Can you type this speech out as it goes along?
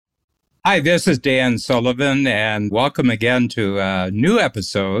Hi, this is Dan Sullivan, and welcome again to a new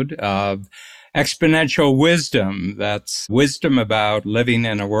episode of Exponential Wisdom. That's wisdom about living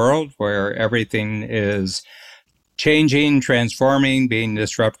in a world where everything is changing, transforming, being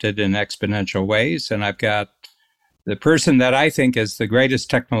disrupted in exponential ways. And I've got the person that I think is the greatest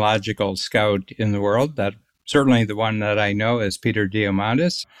technological scout in the world, that certainly the one that I know is Peter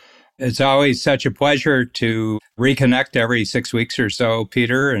Diamandis. It's always such a pleasure to reconnect every 6 weeks or so,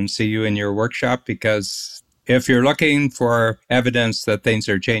 Peter, and see you in your workshop, because if you're looking for evidence that things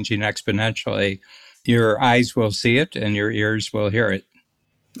are changing exponentially, your eyes will see it and your ears will hear it.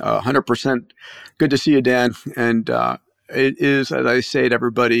 100%. Good to see you, Dan. And it is, as I say to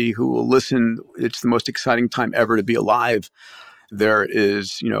everybody who will listen, it's the most exciting time ever to be alive. There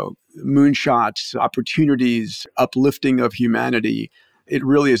is, moonshots, opportunities, uplifting of humanity. It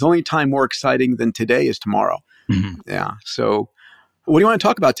really is. Only time more exciting than today is tomorrow. Mm-hmm. Yeah. So what do you want to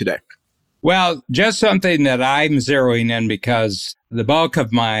talk about today? Well, just something that I'm zeroing in because the bulk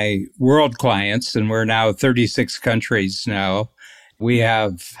of my world clients, and we're now 36 countries now, we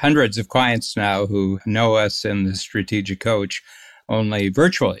have hundreds of clients now who know us in the Strategic Coach only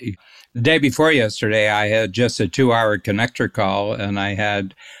virtually. The day before yesterday, I had just a 2-hour connector call, and I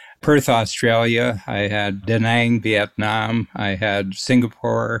had Perth, Australia, I had Da Nang, Vietnam, I had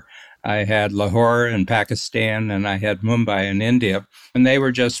Singapore, I had Lahore in Pakistan, and I had Mumbai in India. And they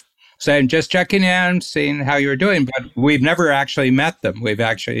were just saying, just checking in, seeing how you're doing. But we've never actually met them. We've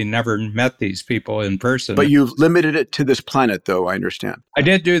actually never met these people in person. But you've limited it to this planet, though, I understand. I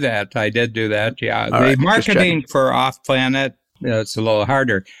did do that. Yeah. All The right, marketing for off-planet, it's a little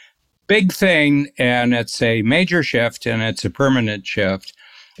harder. Big thing, and it's a major shift, and it's a permanent shift,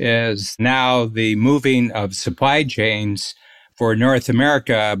 is now the moving of supply chains for North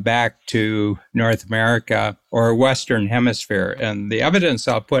America back to North America or Western Hemisphere. And the evidence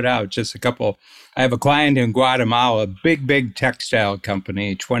I'll put out, just a couple. I have a client in Guatemala, big textile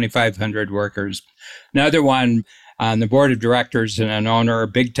company, 2,500 workers. Another one on the board of directors and an owner, a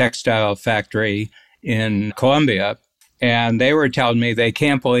big textile factory in Colombia. And they were telling me they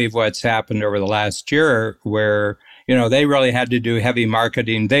can't believe what's happened over the last year where, they really had to do heavy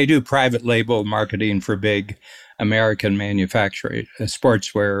marketing. They do private label marketing for big American manufacturing,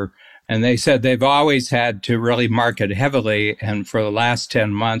 sportswear. And they said they've always had to really market heavily. And for the last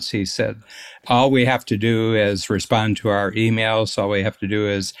 10 months, he said, all we have to do is respond to our emails. All we have to do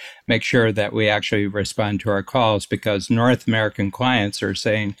is make sure that we actually respond to our calls, because North American clients are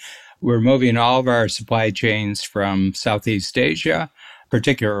saying, we're moving all of our supply chains from Southeast Asia,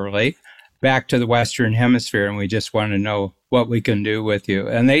 particularly, back to the Western Hemisphere, and we just want to know what we can do with you.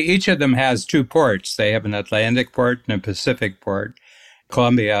 And each of them has 2 ports. They have an Atlantic port and a Pacific port.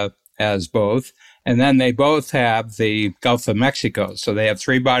 Colombia has both. And then they both have the Gulf of Mexico. So they have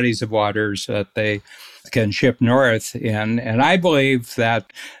 3 bodies of waters that they can ship north in. And I believe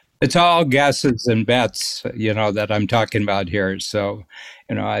that it's all guesses and bets, that I'm talking about here. So,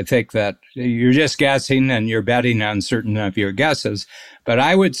 I think that you're just guessing and you're betting on certain of your guesses. But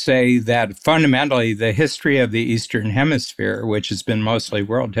I would say that fundamentally the history of the Eastern Hemisphere, which has been mostly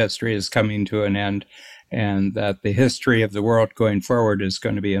world history, is coming to an end, and that the history of the world going forward is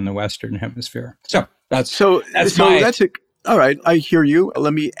going to be in the Western Hemisphere. So that's it. All right, I hear you.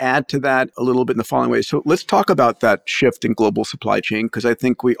 Let me add to that a little bit in the following way. So let's talk about that shift in global supply chain, because I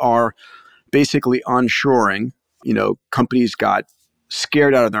think we are basically onshoring. Companies got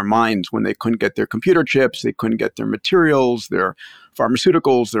scared out of their minds when they couldn't get their computer chips, they couldn't get their materials, their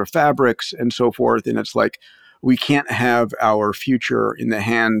pharmaceuticals, their fabrics, and so forth. And it's like, we can't have our future in the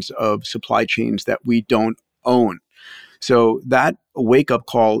hands of supply chains that we don't own. So that wake-up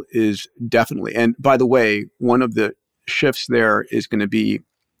call is definitely, and by the way, one of the shifts there is going to be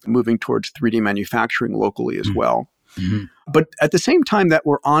moving towards 3D manufacturing locally as well. Mm-hmm. But at the same time that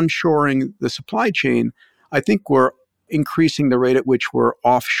we're onshoring the supply chain, I think we're increasing the rate at which we're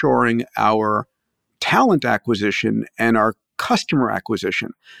offshoring our talent acquisition and our customer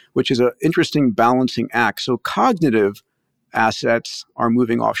acquisition, which is an interesting balancing act. So cognitive assets are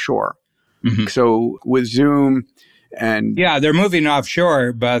moving offshore. Mm-hmm. So with Zoom and... Yeah, they're moving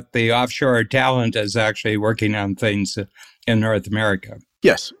offshore, but the offshore talent is actually working on things in North America.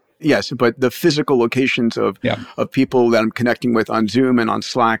 Yes, but the physical locations of people that I'm connecting with on Zoom and on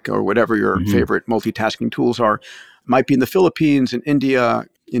Slack or whatever your favorite multitasking tools are might be in the Philippines and India.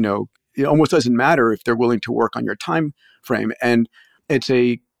 It almost doesn't matter if they're willing to work on your time frame. And it's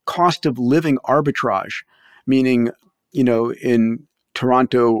a cost of living arbitrage, meaning, in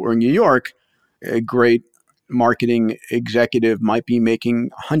Toronto or New York, a great marketing executive might be making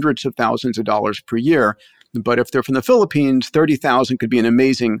hundreds of thousands of dollars per year But if they're from the Philippines, 30,000 could be an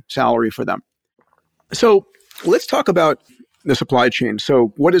amazing salary for them. So let's talk about the supply chain.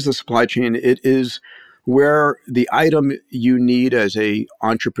 So what is the supply chain? It is where the item you need as a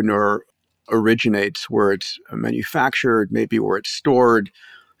entrepreneur originates, where it's manufactured, maybe where it's stored,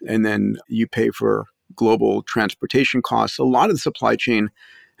 and then you pay for global transportation costs. A lot of the supply chain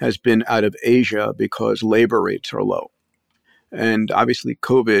has been out of Asia because labor rates are low. And obviously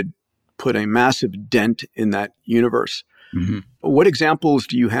COVID put a massive dent in that universe. Mm-hmm. What examples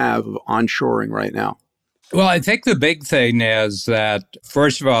do you have of onshoring right now? Well, I think the big thing is that,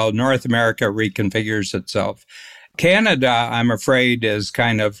 first of all, North America reconfigures itself. Canada, I'm afraid, is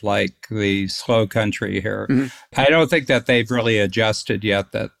kind of like the slow country here. Mm-hmm. I don't think that they've really adjusted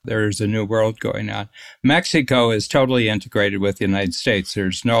yet, that there's a new world going on. Mexico is totally integrated with the United States.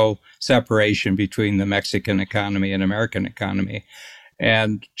 There's no separation between the Mexican economy and American economy.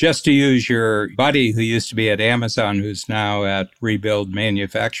 And just to use your buddy who used to be at Amazon, who's now at Rebuild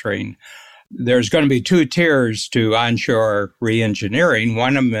Manufacturing, there's going to be two tiers to onshore reengineering.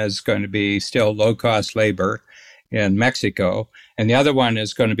 One of them is going to be still low-cost labor in Mexico, and the other one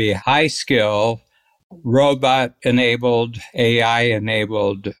is going to be high-skill, robot-enabled,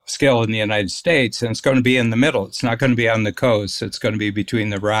 AI-enabled skill in the United States, and it's going to be in the middle. It's not going to be on the coast. It's going to be between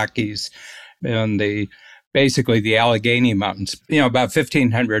the Rockies and basically the Allegheny Mountains, about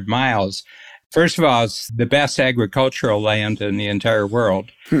 1,500 miles. First of all, it's the best agricultural land in the entire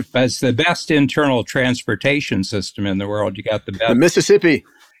world, but it's the best internal transportation system in the world. You got the best. The Mississippi.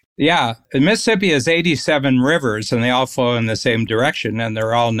 Yeah. The Mississippi has 87 rivers, and they all flow in the same direction, and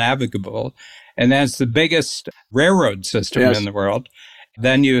they're all navigable. And that's the biggest railroad system in the world.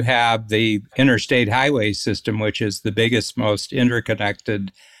 Then you have the interstate highway system, which is the biggest, most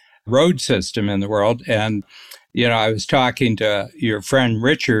interconnected road system in the world. And I was talking to your friend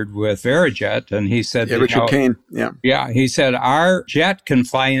Richard with Verijet, and he said, Richard Kane. Yeah. He said, our jet can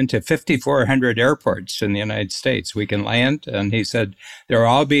fly into 5,400 airports in the United States. We can land. And he said, they're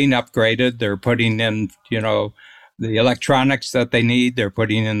all being upgraded. They're putting in, the electronics that they need. They're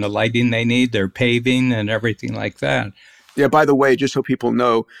putting in the lighting they need. They're paving and everything like that. Yeah, by the way, just so people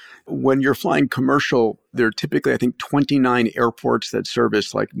know, when you're flying commercial, there are typically, I think, 29 airports that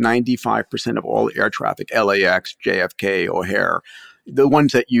service like 95% of all air traffic, LAX, JFK, O'Hare, the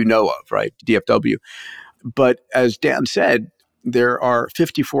ones that you know of, right? DFW. But as Dan said, there are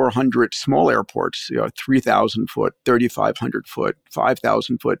 5,400 small airports, 3,000 foot, 3,500 foot,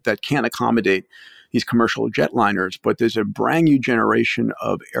 5,000 foot that can't accommodate these commercial jetliners. But there's a brand new generation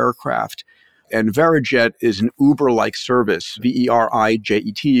of aircraft. And Verijet is an Uber-like service,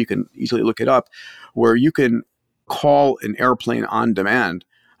 Verijet. You can easily look it up, where you can call an airplane on demand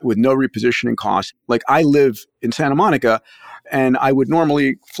with no repositioning costs. Like I live in Santa Monica, and I would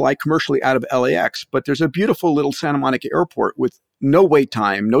normally fly commercially out of LAX, but there's a beautiful little Santa Monica airport with no wait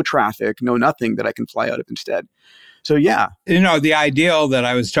time, no traffic, no nothing that I can fly out of instead. So, yeah. The ideal that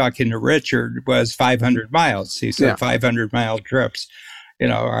I was talking to Richard was 500 miles. He said 500-mile trips.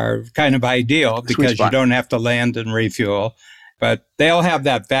 Are kind of ideal because you don't have to land and refuel. But they'll have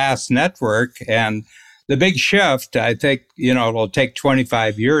that vast network. And the big shift, I think, it'll take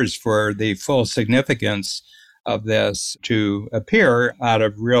 25 years for the full significance of this to appear out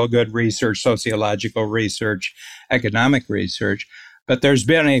of real good research, sociological research, economic research. But there's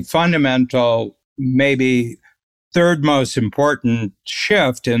been a fundamental, maybe third most important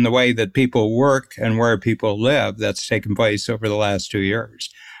shift in the way that people work and where people live that's taken place over the last 2 years.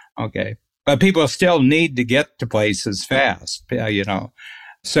 Okay. But people still need to get to places fast,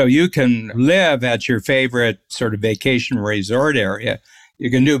 So you can live at your favorite sort of vacation resort area. You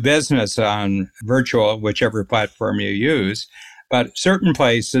can do business on virtual, whichever platform you use. But certain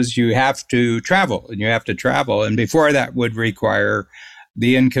places you have to travel, and before that would require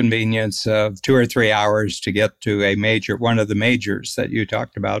the inconvenience of 2 or 3 hours to get to one of the majors that you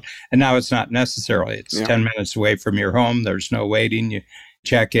talked about. And now it's not necessarily. It's 10 minutes away from your home. There's no waiting. You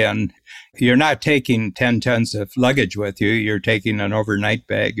check in. You're not taking 10 tons of luggage with you. You're taking an overnight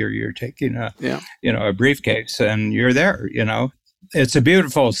bag, or you're taking a briefcase, and you're there, It's a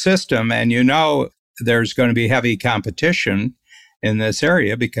beautiful system, and there's going to be heavy competition in this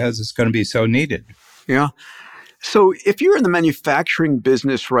area because it's going to be so needed. Yeah. So if you're in the manufacturing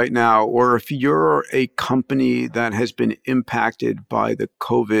business right now, or if you're a company that has been impacted by the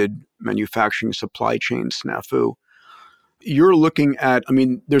COVID manufacturing supply chain snafu, you're looking at,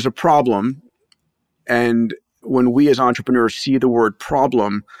 there's a problem. And when we as entrepreneurs see the word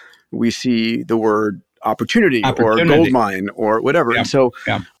problem, we see the word opportunity. Or gold mine or whatever. Yeah. And so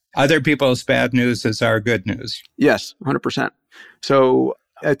other people's bad news is our good news. Yes, 100%. So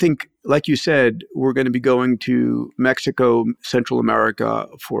I think like you said, we're going to be going to Mexico, Central America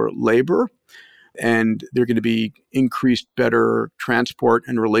for labor, and there are going to be increased, better transport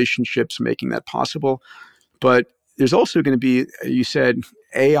and relationships making that possible. But there's also going to be, you said,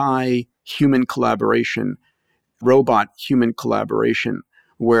 AI human collaboration, robot human collaboration,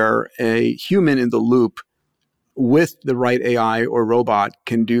 where a human in the loop with the right AI or robot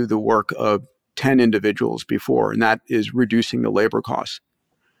can do the work of 10 individuals before, and that is reducing the labor costs.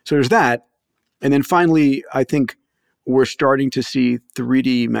 So there's that. And then finally, I think we're starting to see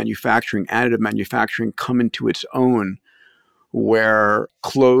 3D manufacturing, additive manufacturing come into its own, where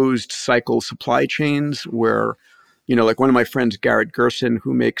closed cycle supply chains, where, like one of my friends, Garrett Gerson,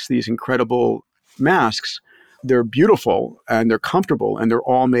 who makes these incredible masks, they're beautiful and they're comfortable and they're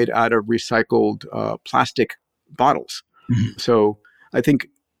all made out of recycled plastic bottles. Mhm. So I think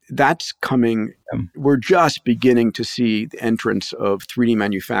that's coming. We're just beginning to see the entrance of 3D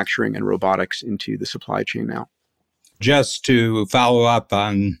manufacturing and robotics into the supply chain now. Just to follow up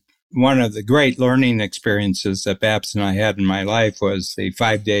on one of the great learning experiences that Babs and I had in my life was the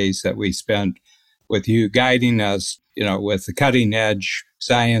 5 days that we spent with you guiding us, with the cutting edge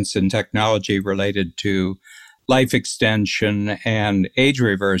science and technology related to life extension and age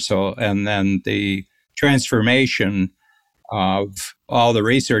reversal, and then the transformation of all the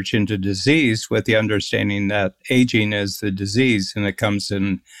research into disease with the understanding that aging is the disease and it comes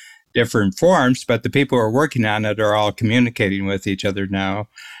in different forms, but the people who are working on it are all communicating with each other now.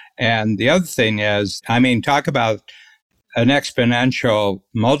 And the other thing is, talk about an exponential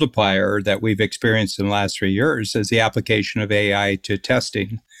multiplier that we've experienced in the last 3 years is the application of AI to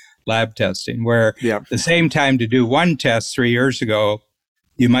testing, lab testing, where the same time to do one test 3 years ago,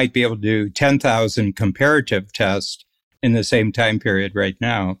 you might be able to do 10,000 comparative tests in the same time period right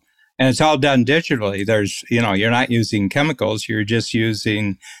now. And it's all done digitally. There's, you're not using chemicals. You're just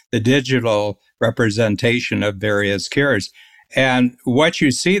using the digital representation of various cures. And what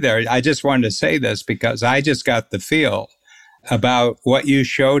you see there, I just wanted to say this because I just got the feel about what you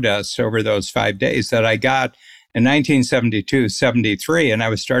showed us over those 5 days that I got in 1972, 73. And I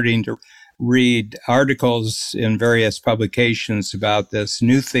was starting to read articles in various publications about this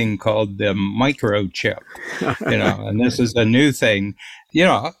new thing called the microchip, and this is a new thing,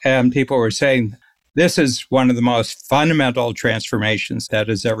 and people were saying this is one of the most fundamental transformations that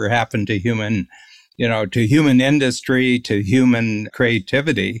has ever happened to human, to human industry, to human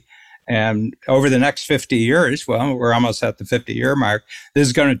creativity. And over the next 50 years, well, we're almost at the 50-year mark, this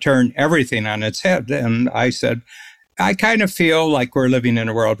is going to turn everything on its head. And I said, I kind of feel like we're living in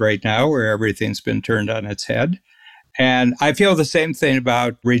a world right now where everything's been turned on its head. And I feel the same thing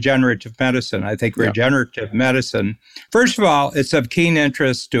about regenerative medicine. I think regenerative medicine, first of all, it's of keen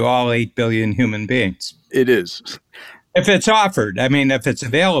interest to all 8 billion human beings. It is. If it's offered, if it's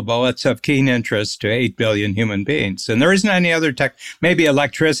available, it's of keen interest to 8 billion human beings. And there isn't any other tech, maybe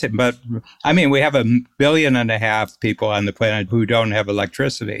electricity, but we have 1.5 billion people on the planet who don't have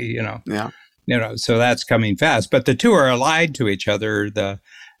electricity, so that's coming fast. But the two are allied to each other. The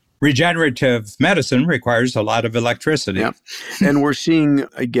regenerative medicine requires a lot of electricity. Yeah. And we're seeing,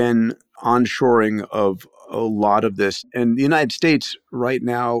 again, onshoring of a lot of this. And the United States right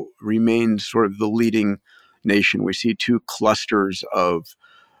now remains sort of the leading nation. We see 2 clusters of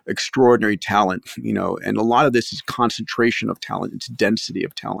extraordinary talent, and a lot of this is concentration of talent. It's density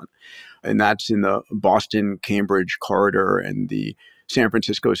of talent. And that's in the Boston-Cambridge corridor and the San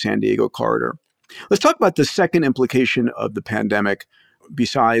Francisco-San Diego corridor. Let's talk about the second implication of the pandemic,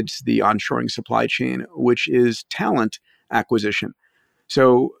 besides the onshoring supply chain, which is talent acquisition.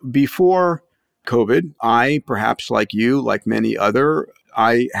 So before COVID, I, perhaps like you, like many other,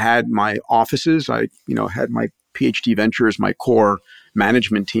 I had my offices. I, had my PhD Ventures, my core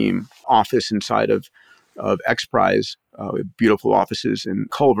management team office inside of XPRIZE, beautiful offices in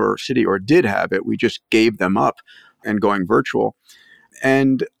Culver City, or did have it. We just gave them up and going virtual.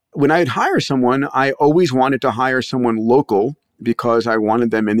 And when I'd hire someone, I always wanted to hire someone local because I wanted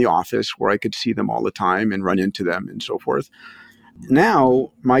them in the office where I could see them all the time and run into them and so forth.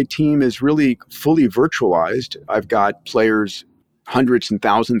 Now, my team is really fully virtualized. I've got players hundreds and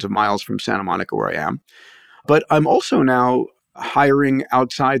thousands of miles from Santa Monica, where I am. But I'm also now hiring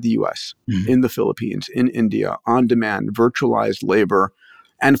outside the US, in the Philippines, in India, on demand, virtualized labor,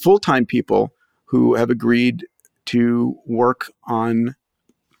 and full-time people who have agreed to work on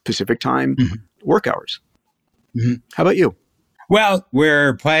Pacific time work hours. How about you? Well,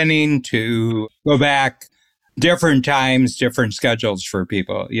 we're planning to go back different times, different schedules for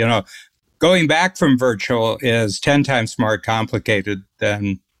people. Going back from virtual is 10 times more complicated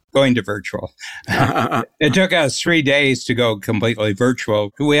than going to virtual. It took us 3 days to go completely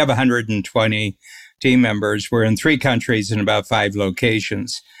virtual. We have 120 team members. We're in 3 countries and about 5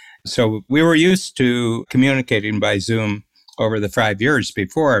 locations. So we were used to communicating by Zoom over the 5 years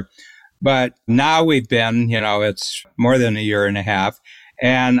before. But now we've been, it's more than a year and a half.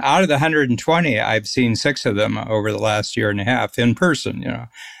 And out of the 120, I've seen 6 of them over the last year and a half in person,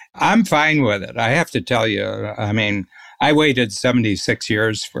 I'm fine with it. I have to tell you, I mean, I waited 76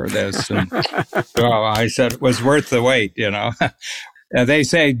 years for this. And well, I said it was worth the wait, They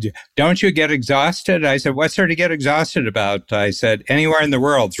say, don't you get exhausted? I said, what's there to get exhausted about? I said, anywhere in the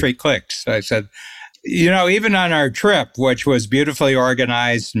world, 3 clicks. I said, even on our trip, which was beautifully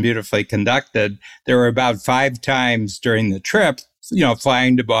organized and beautifully conducted, there were about 5 times during the trip,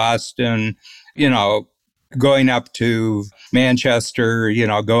 flying to Boston, going up to Manchester,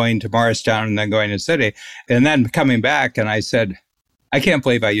 going to Morristown and then going to City and then coming back. And I said, I can't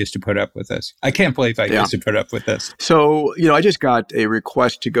believe I used to put up with this. I can't believe I used to put up with this. So, I just got a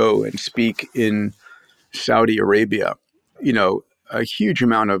request to go and speak in Saudi Arabia, a huge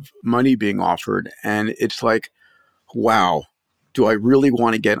amount of money being offered. And it's like, wow, do I really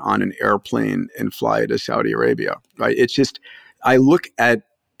want to get on an airplane and fly to Saudi Arabia? Right? It's just, I look at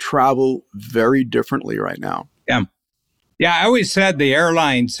travel very differently right now. Yeah. Yeah, I always said the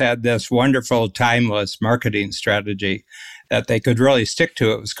airlines had this wonderful timeless marketing strategy that they could really stick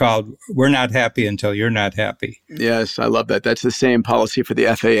to. It was called, we're not happy until you're not happy. Yes, I love that. That's the same policy for the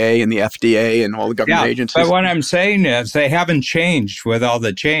FAA and the FDA and all the government agencies. But what I'm saying is they haven't changed with all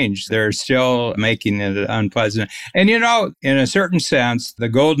the change. They're still making it unpleasant. And in a certain sense, the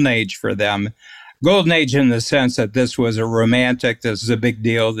golden age for them, golden age in the sense that this was a romantic, this is a big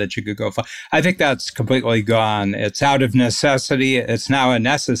deal that you could go fly. I think that's completely gone. It's out of necessity. It's now a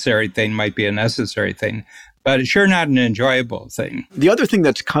necessary thing, might be a necessary thing, but it's sure not an enjoyable thing. The other thing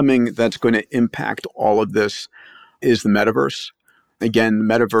that's coming that's going to impact all of this is the metaverse. Again,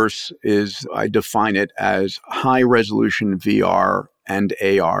 metaverse is, I define it as high resolution VR and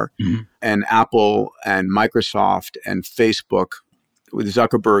AR. Mm-hmm. And Apple and Microsoft and Facebook, with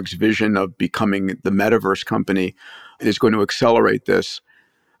Zuckerberg's vision of becoming the metaverse company, is going to accelerate this.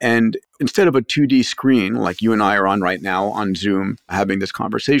 And instead of a 2D screen like you and I are on right now on Zoom having this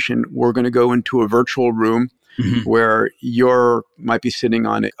conversation, we're going to go into a virtual room where you might be sitting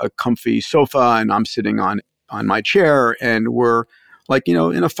on a comfy sofa and I'm sitting on my chair, and we're like,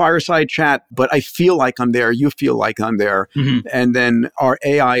 in a fireside chat, but I feel like I'm there. You feel like I'm there. Mm-hmm. And then our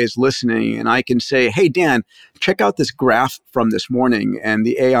AI is listening and I can say, hey, Dan, check out this graph from this morning. And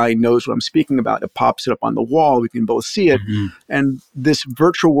the AI knows what I'm speaking about. It pops it up on the wall. We can both see it. Mm-hmm. And this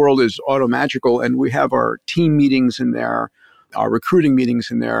virtual world is automagical. And we have our team meetings in there, our recruiting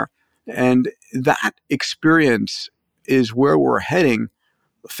meetings in there. And that experience is where we're heading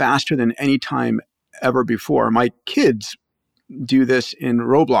faster than any time ever before. My kids do this in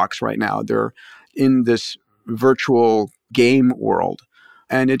Roblox right now. They're in this virtual game world,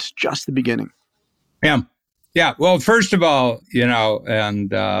 and it's just the beginning. Yeah. Yeah. Well, first of all, and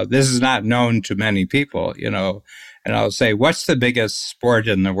this is not known to many people, and I'll say, what's the biggest sport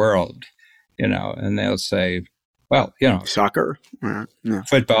in the world? And they'll say, well, soccer,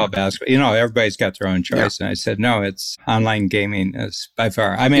 football, basketball, everybody's got their own choice. Yeah. And I said, no, it's online gaming is by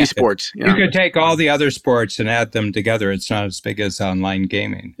far. I mean, esports. You could take all the other sports and add them together. It's not as big as online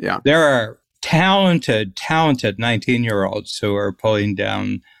gaming. Yeah. There are talented 19-year-olds who are pulling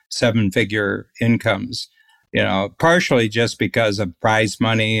down 7-figure incomes, partially just because of prize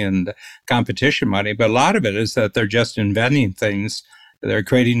money and competition money. But a lot of it is that they're just inventing things. They're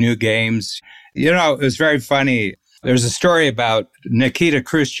creating new games. It was very funny. There's a story about Nikita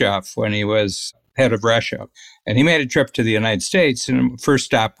Khrushchev when he was head of Russia. And he made a trip to the United States, and first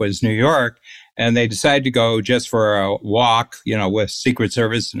stop was New York. And they decided to go just for a walk, with Secret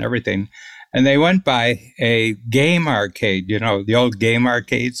Service and everything. And they went by a game arcade, the old game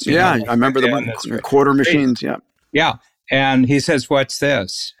arcades. I remember the quarter machines. Yeah. Yeah. And he says, what's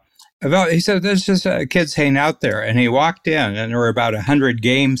this? He said, there's just kids hanging out there. And he walked in, and there were about 100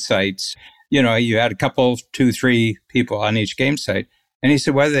 game sites. You had a couple, 2, 3 people on each game site. And he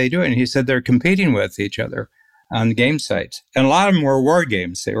said, what are they doing? And he said, they're competing with each other on the game sites. And a lot of them were war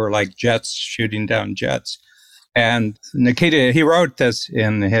games. They were like jets shooting down jets. And Nikita, he wrote this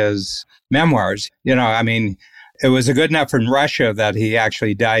in his memoirs. It was good enough in Russia that he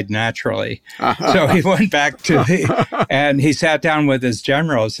actually died naturally. So he went back and he sat down with his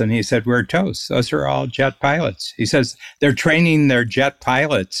generals and he said, we're toast. Those are all jet pilots. He says, they're training their jet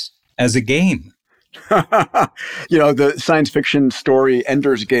pilots as a game. The science fiction story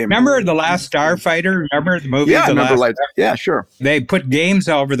Ender's Game. Remember The Last Starfighter? Remember the movie? Yeah, I The remember. Last Yeah, sure. They put games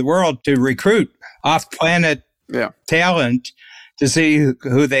all over the world to recruit off-planet talent to see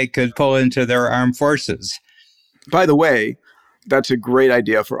who they could pull into their armed forces. By the way, that's a great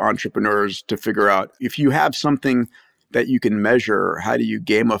idea for entrepreneurs to figure out. If you have something that you can measure, how do you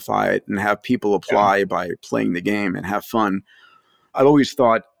gamify it and have people apply by playing the game and have fun? I've always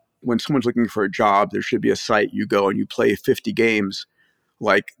thought when someone's looking for a job, there should be a site you go and you play 50 games,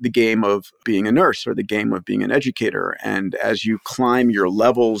 like the game of being a nurse or the game of being an educator. And as you climb your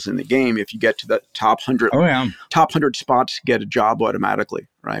levels in the game, if you get to the top 100 spots, get a job automatically,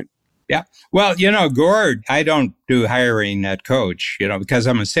 right? Yeah. Well, Gord, I don't do hiring at Coach, because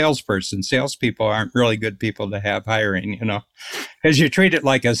I'm a salesperson. Salespeople aren't really good people to have hiring, because you treat it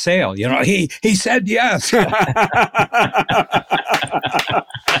like a sale. He said yes.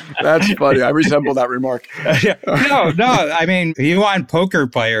 That's funny. I resemble that remark. No. I mean, you want poker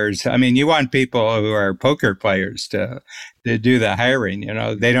players. I mean, you want people who are poker players to do the hiring.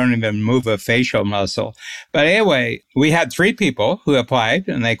 They don't even move a facial muscle. But anyway, we had 3 people who applied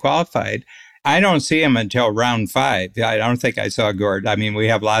and they qualified. I don't see them until round 5. I don't think I saw Gord. I mean, we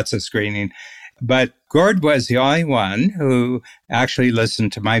have lots of screening. But Gord was the only one who actually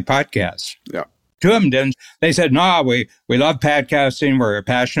listened to my podcast. Yeah. 2 of them didn't. They said, no, we love podcasting. We're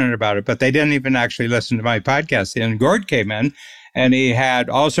passionate about it. But they didn't even actually listen to my podcast. And Gord came in and he had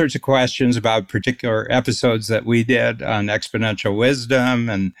all sorts of questions about particular episodes that we did on exponential wisdom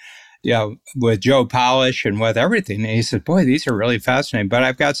and, with Joe Polish and with everything. And he said, boy, these are really fascinating. But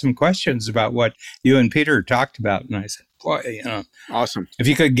I've got some questions about what you and Peter talked about. And I said, boy, awesome. If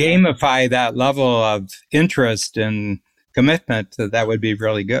you could gamify that level of interest and commitment, that would be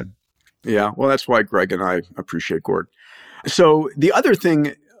really good. Yeah, well, that's why Greg and I appreciate Gord. So the other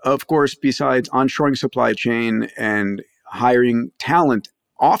thing, of course, besides onshoring supply chain and hiring talent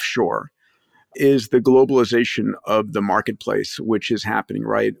offshore is the globalization of the marketplace, which is happening,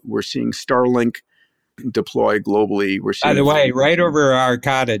 right? We're seeing Starlink deploy globally. We're seeing, by the way, right over our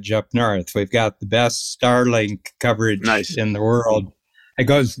cottage up north, we've got the best Starlink coverage in the world. It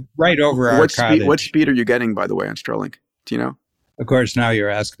goes right over our cottage. What speed are you getting, by the way, on Starlink? Do you know? Of course, now you're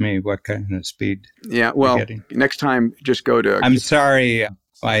asking me what kind of speed. Yeah, well, next time, just go to... I'm sorry,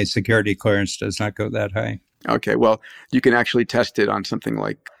 my security clearance does not go that high. Okay, well, you can actually test it on something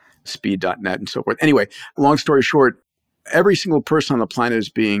like speed.net and so forth. Anyway, long story short, every single person on the planet is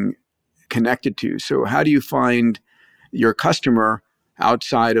being connected to. So how do you find your customer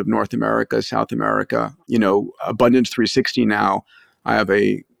outside of North America, South America? Abundance 360 now, I have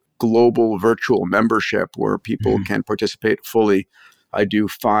a global virtual membership where people can participate fully. I do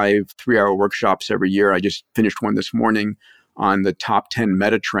 5 3-hour workshops every year. I just finished one this morning on the top 10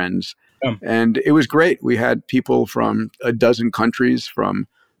 meta trends. And it was great. We had people from a dozen countries, from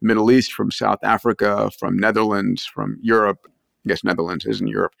Middle East, from South Africa, from Netherlands, from Europe. I guess Netherlands isn't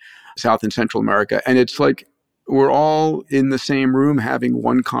Europe, South and Central America. And it's like we're all in the same room having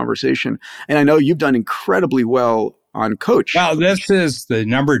one conversation. And I know you've done incredibly well on Coach. Well, this is the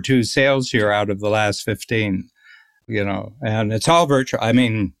number 2 sales year out of the last 15, and it's all virtual. I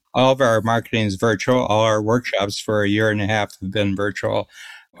mean, all of our marketing is virtual. All our workshops for a year and a half have been virtual.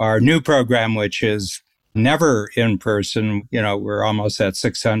 Our new program, which is never in person, we're almost at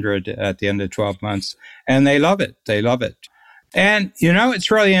 600 at the end of 12 months, and they love it. They love it. And, it's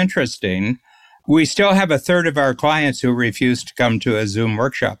really interesting. We still have a third of our clients who refuse to come to a Zoom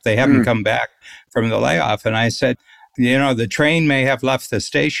workshop. They haven't come back from the layoff. And I said, the train may have left the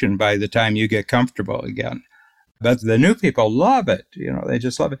station by the time you get comfortable again. But the new people love it. They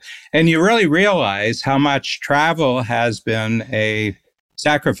just love it. And you really realize how much travel has been a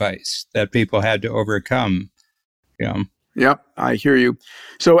sacrifice that people had to overcome. Yeah, I hear you.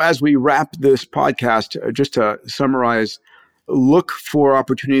 So as we wrap this podcast, just to summarize, look for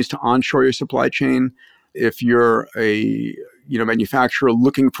opportunities to onshore your supply chain. If you're a manufacturer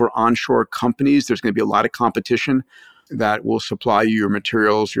looking for onshore companies, there's going to be a lot of competition that will supply you your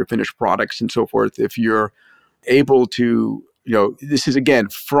materials, your finished products, and so forth. If you're able to, this is again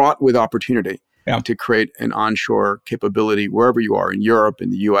fraught with opportunity to create an onshore capability wherever you are in Europe, in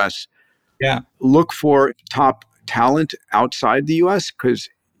the US. Yeah. Look for top talent outside the US because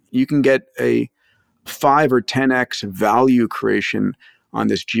you can get a 5 or 10x value creation on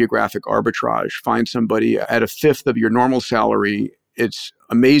this geographic arbitrage. Find somebody at a fifth of your normal salary. It's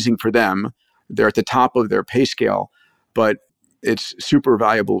amazing for them. They're at the top of their pay scale, but it's super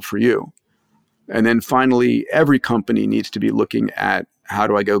valuable for you. And then finally, every company needs to be looking at how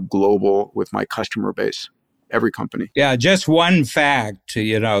do I go global with my customer base? every company. Yeah, just one fact,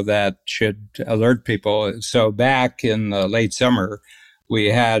 that should alert people. So back in the late summer, we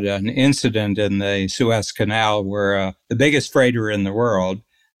had an incident in the Suez Canal where the biggest freighter in the world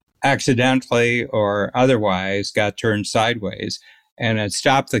accidentally or otherwise got turned sideways, and it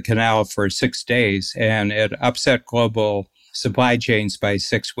stopped the canal for 6 days, and it upset global supply chains by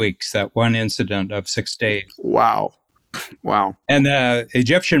 6 weeks, that one incident of 6 days. Wow. And the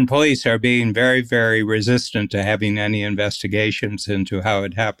Egyptian police are being very, very resistant to having any investigations into how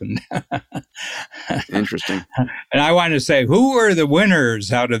it happened. Interesting. And I want to say, who were the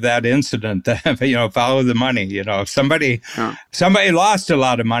winners out of that incident? Follow the money. Somebody lost a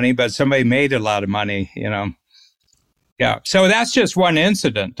lot of money, but somebody made a lot of money. Yeah. So that's just one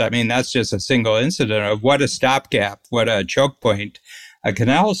incident. I mean, that's just a single incident of what a stopgap, what a choke point a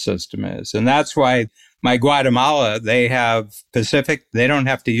canal system is, and that's why. My Guatemala, they have Pacific. They don't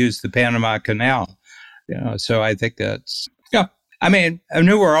have to use the Panama Canal, So I think that's, a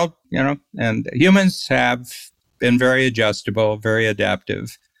new world, and humans have been very adjustable, very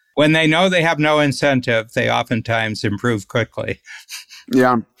adaptive. When they know they have no incentive, they oftentimes improve quickly.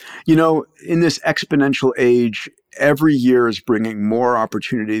 Yeah. In this exponential age, every year is bringing more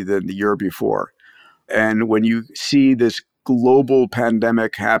opportunity than the year before. And when you see this global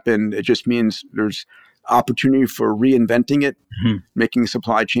pandemic happen, it just means there's opportunity for reinventing it, making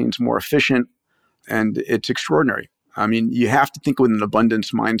supply chains more efficient, and it's extraordinary. I mean, you have to think with an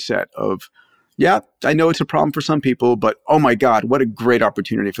abundance mindset of, yeah, I know it's a problem for some people, but oh my God, what a great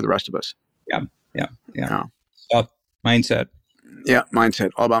opportunity for the rest of us. Yeah. So, mindset. Yeah,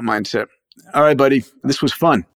 mindset, all about mindset. All right, buddy, this was fun.